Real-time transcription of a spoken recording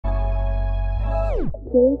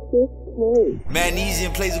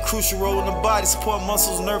Magnesium plays a crucial role in the body, support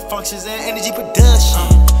muscles, nerve functions, and energy production.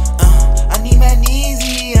 I need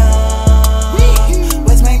magnesium.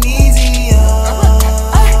 Where's magnesium?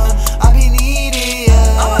 I be needing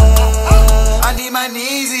I need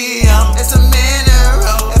magnesium. It's a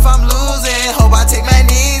mineral. If I'm losing hope, I take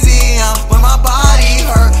magnesium. When my body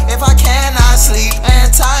hurt, if I cannot sleep,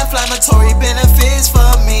 anti-inflammatory benefits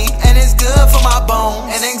for me, and it's good for my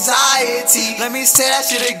bones and anxiety. Let me say that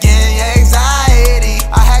shit again, yeah, anxiety.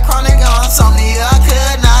 I had chronic insomnia, I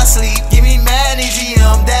could not sleep. Give me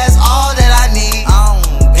magnesium, that's all that I need. Oh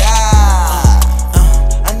God,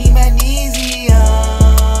 I need magnesium.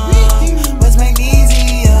 Where's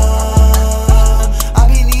magnesium? I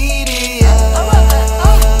be needing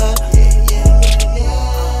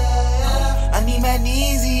I need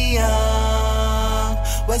magnesium.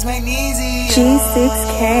 Where's magnesium?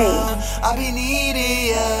 G6K. I be needing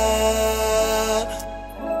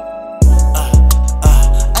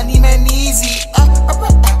I need magnesium.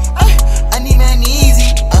 I need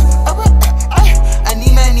magnesium. I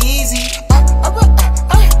need magnesium.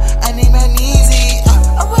 I need magnesium.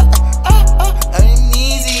 I need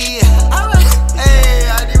magnesium. Hey,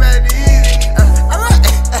 I need magnesium.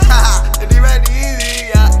 I need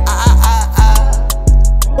magnesium.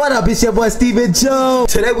 What up, it's your boy Steven Joe.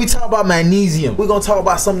 Today we talk about magnesium. We're gonna talk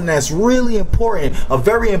about something that's really important, a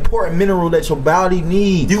very important mineral that your body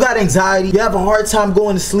needs. You got anxiety, you have a hard time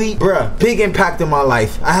going to sleep, bruh, big impact in my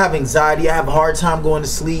life. I have anxiety, I have a hard time going to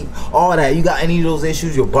sleep, all that. You got any of those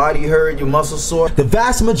issues, your body hurt, your muscles sore. The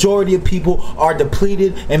vast majority of people are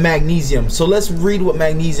depleted in magnesium. So let's read what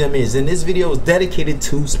magnesium is. And this video is dedicated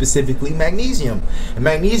to specifically magnesium. And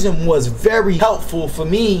magnesium was very helpful for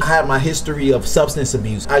me. I had my history of substance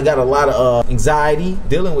abuse. I got a lot of anxiety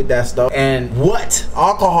dealing with that stuff, and what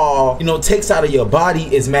alcohol, you know, takes out of your body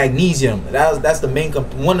is magnesium. That's the main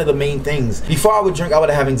one of the main things. Before I would drink, I would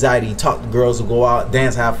have anxiety, talk to girls, would go out,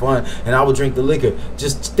 dance, have fun, and I would drink the liquor.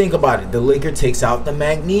 Just think about it, the liquor takes out the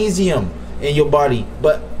magnesium in your body.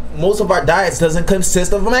 But most of our diets doesn't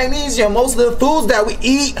consist of magnesium. Most of the foods that we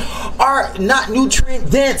eat are not nutrient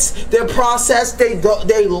dense. They're processed, they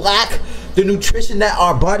lack the nutrition that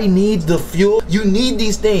our body needs, the fuel. You need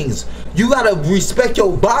these things. You gotta respect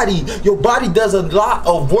your body. Your body does a lot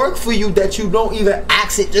of work for you that you don't even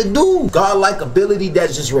ask it to do. God-like ability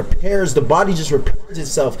that just repairs, the body just repairs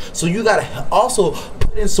itself. So you gotta also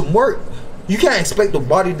put in some work. You can't expect the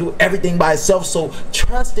body to do everything by itself, so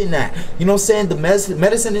trust in that. You know what I'm saying? The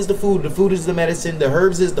medicine is the food is the medicine, the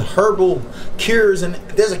herbs is the herbal cures, and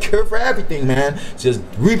there's a cure for everything, man. Just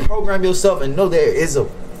reprogram yourself and know there is a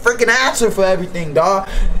freaking answer for everything, dog.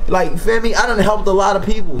 Like, you feel me? I done helped a lot of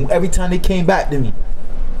people every time they came back to me.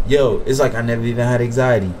 Yo, it's like I never even had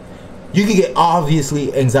anxiety. You can get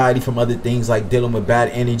obviously anxiety from other things like dealing with bad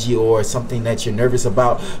energy or something that you're nervous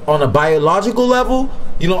about. On a biological level,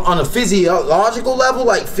 you know, on a physiological level,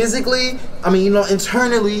 like physically, I mean, you know,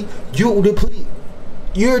 internally, you're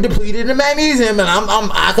depleted in magnesium, and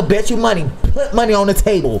I could bet you money, put money on the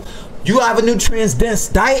table. You have a nutrients dense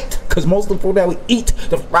diet, because most of the food that we eat,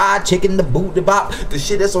 the fried chicken, the boot, the bop, the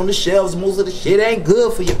shit that's on the shelves, most of the shit ain't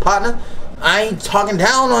good for your partner. I ain't talking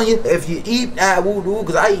down on you if you eat that voodoo,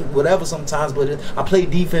 because I eat whatever sometimes, but I play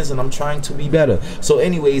defense and I'm trying to be better. So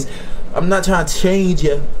anyways, I'm not trying to change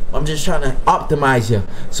you, I'm just trying to optimize you.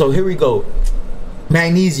 So here we go.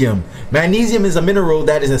 Magnesium. Magnesium is a mineral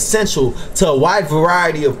that is essential to a wide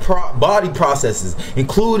variety of body processes,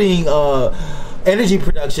 including energy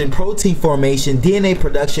production, protein formation, DNA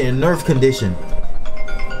production, and nerve condition.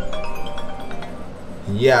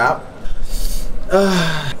 Yeah.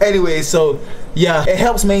 Anyway, so yeah, it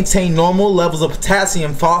helps maintain normal levels of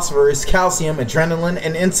potassium, phosphorus, calcium, adrenaline,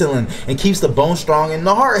 and insulin, and keeps the bone strong and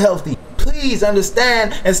the heart healthy. Please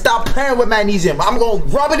understand and stop playing with magnesium. I'm gonna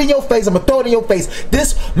rub it in your face. I'm gonna throw it in your face.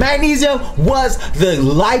 This magnesium was the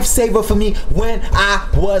lifesaver for me when I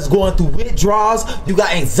was going through withdrawals. You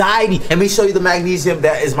got anxiety. Let me show you the magnesium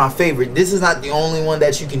that is my favorite. This is not the only one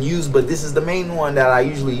that you can use, but this is the main one that I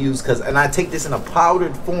usually use, and I take this in a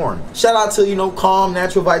powdered form. Shout out to, you know, Calm,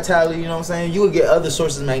 Natural Vitality, you know what I'm saying? You will get other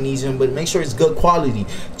sources of magnesium, but make sure it's good quality.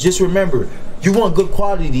 Just remember, you want good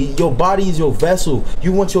quality. Your body is your vessel.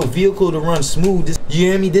 You want your vehicle to run run smooth. You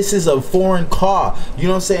hear me? This is a foreign car. You know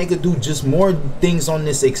what I'm saying? It could do just more things on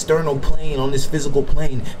this external plane, on this physical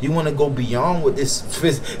plane. You want to go beyond what this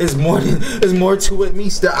is more to it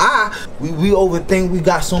meets the eye. We overthink. We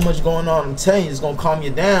got so much going on. I'm telling you, it's gonna calm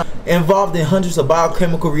you down. Involved in hundreds of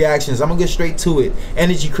biochemical reactions. I'm gonna get straight to it.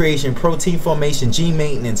 Energy creation, protein formation, gene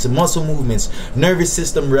maintenance, muscle movements, nervous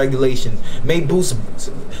system regulation. May boost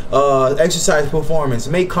exercise performance.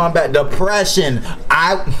 May combat depression.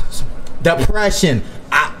 Depression.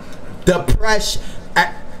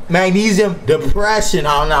 Magnesium, depression.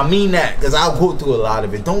 I mean that because I'll go through a lot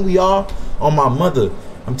of it. Don't we all? On my mother.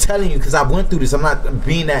 I'm telling you, because I went through this. I'm not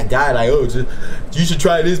being that guy like, oh, you should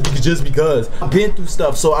try this just because. I've been through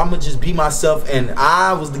stuff, so I'm gonna just be myself. And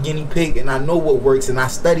I was the guinea pig, and I know what works. And I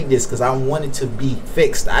studied this because I wanted to be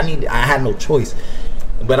fixed. I had no choice.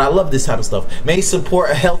 But I love this type of stuff. May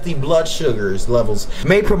support healthy blood sugars levels.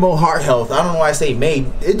 May promote heart health. I don't know why I say may.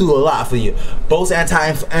 It do a lot for you. Both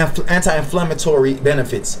anti-inflammatory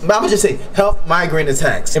benefits. But I'm gonna just say help migraine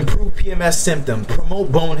attacks. Improve PMS symptom.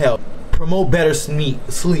 Promote bone health. Promote better sleep.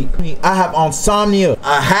 I have insomnia.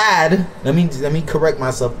 Let me correct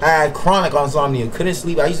myself. I had chronic insomnia. Couldn't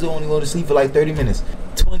sleep. I used to only go to sleep for like 30 minutes.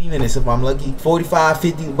 20 minutes if I'm lucky. 45,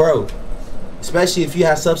 50, bro. Especially if you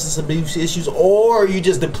have substance abuse issues or you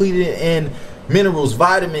just depleted in minerals,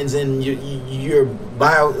 vitamins, and your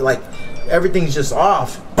bio, like everything's just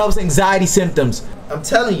off. Helps anxiety symptoms. I'm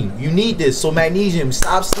telling you, you need this. So magnesium,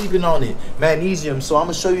 stop sleeping on it. Magnesium. So I'm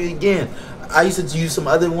gonna show you again. I used to use some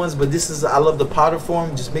other ones, but this is, I love the powder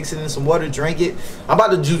form. Just mix it in some water, drink it. I'm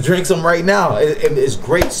about to drink some right now. It's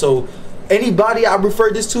great. So anybody I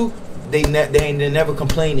refer this to, they never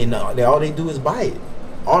complain, and all they do is buy it.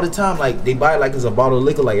 All the time, like they buy it like it's a bottle of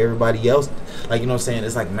liquor like everybody else. Like, you know what I'm saying?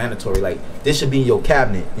 It's like mandatory. Like this should be in your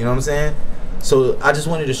cabinet. You know what I'm saying? So I just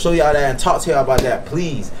wanted to show y'all that and talk to y'all about that,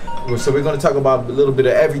 please. So we're going to talk about a little bit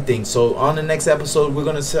of everything. So on the next episode, we're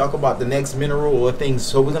going to talk about the next mineral or things.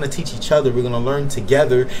 So we're going to teach each other. We're going to learn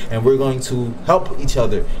together, and we're going to help each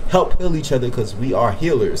other, help heal each other, because we are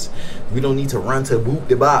healers. We don't need to run to boop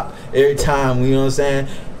de bop every time. You know what I'm saying?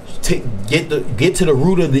 Get to the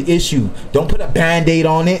root of the issue. Don't put a band-aid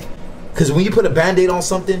on it, because when you put a band-aid on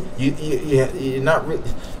something, you're not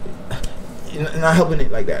helping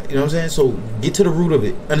it like that. You know what I'm saying? So get to the root of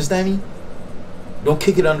it. Understand me? Don't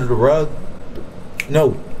kick it under the rug.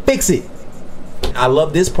 No, fix it. I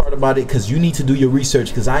love this part about it because you need to do your research,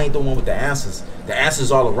 because I ain't the one with the answers. The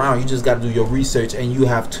answers all around. You just got to do your research, and you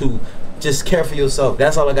have to just care for yourself.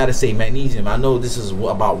 That's all I gotta say. Magnesium. I know this is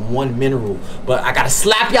about one mineral, but I gotta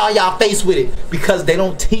slap y'all face with it because they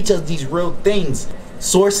don't teach us these real things.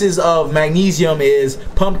 Sources of magnesium is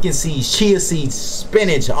pumpkin seeds, chia seeds,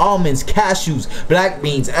 spinach, almonds, cashews, black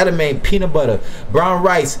beans, edamame, peanut butter, brown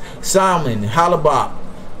rice, salmon, halibut.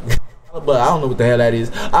 But I don't know what the hell that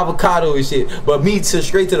is. Avocado and shit. But me,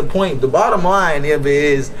 straight to the point, the bottom line of it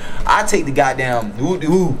is I take the goddamn ooh. You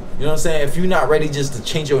know what I'm saying? If you're not ready just to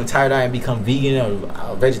change your entire diet and become vegan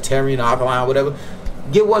or vegetarian or alkaline or whatever,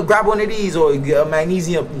 grab one of these or get a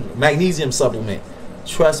magnesium supplement.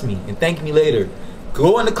 Trust me and thank me later.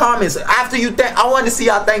 Go in the comments after you thank. I want to see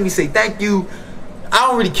y'all thank me. Say thank you. I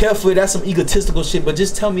don't really care for it. That's some egotistical shit. But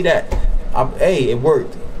just tell me that hey, it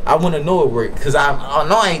worked. I want to know it worked, because I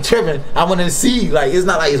know I ain't tripping. I want to see, like, it's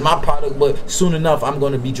not like it's my product, but soon enough I'm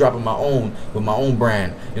going to be dropping my own with my own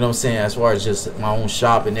brand, you know what I'm saying, as far as just my own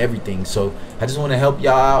shop and everything. So I just want to help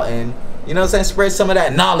y'all out and, you know what I'm saying, spread some of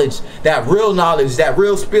that knowledge, that real knowledge, that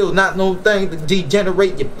real spill, not no thing to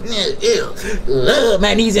degenerate your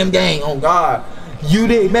magnesium gang. Oh God, you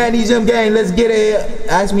did magnesium gang. Let's get it.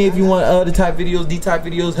 Ask me if you want other type videos, D type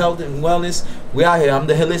videos, health and wellness. We out here. I'm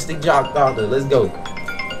the holistic jock doctor. Let's go.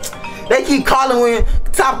 They keep calling me.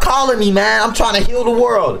 Stop calling me, man. I'm trying to heal the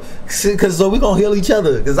world. Cause so we gonna heal each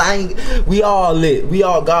other. Cause we all lit. We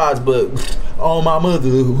all gods, but oh my mother,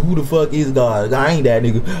 who the fuck is God? I ain't that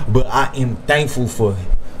nigga. But I am thankful for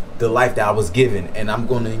the life that I was given, and I'm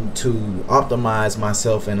going to optimize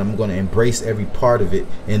myself, and I'm gonna embrace every part of it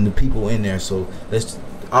and the people in there. So let's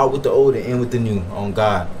out with the old and in with the new. On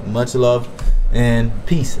God, much love and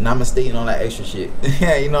peace. And I'ma stay on that extra shit.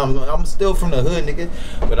 Yeah, you know, I'm still from the hood, nigga,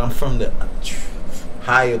 but I'm from the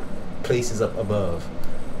higher places up above.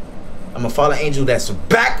 I'm a fallen angel that's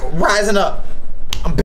back rising up.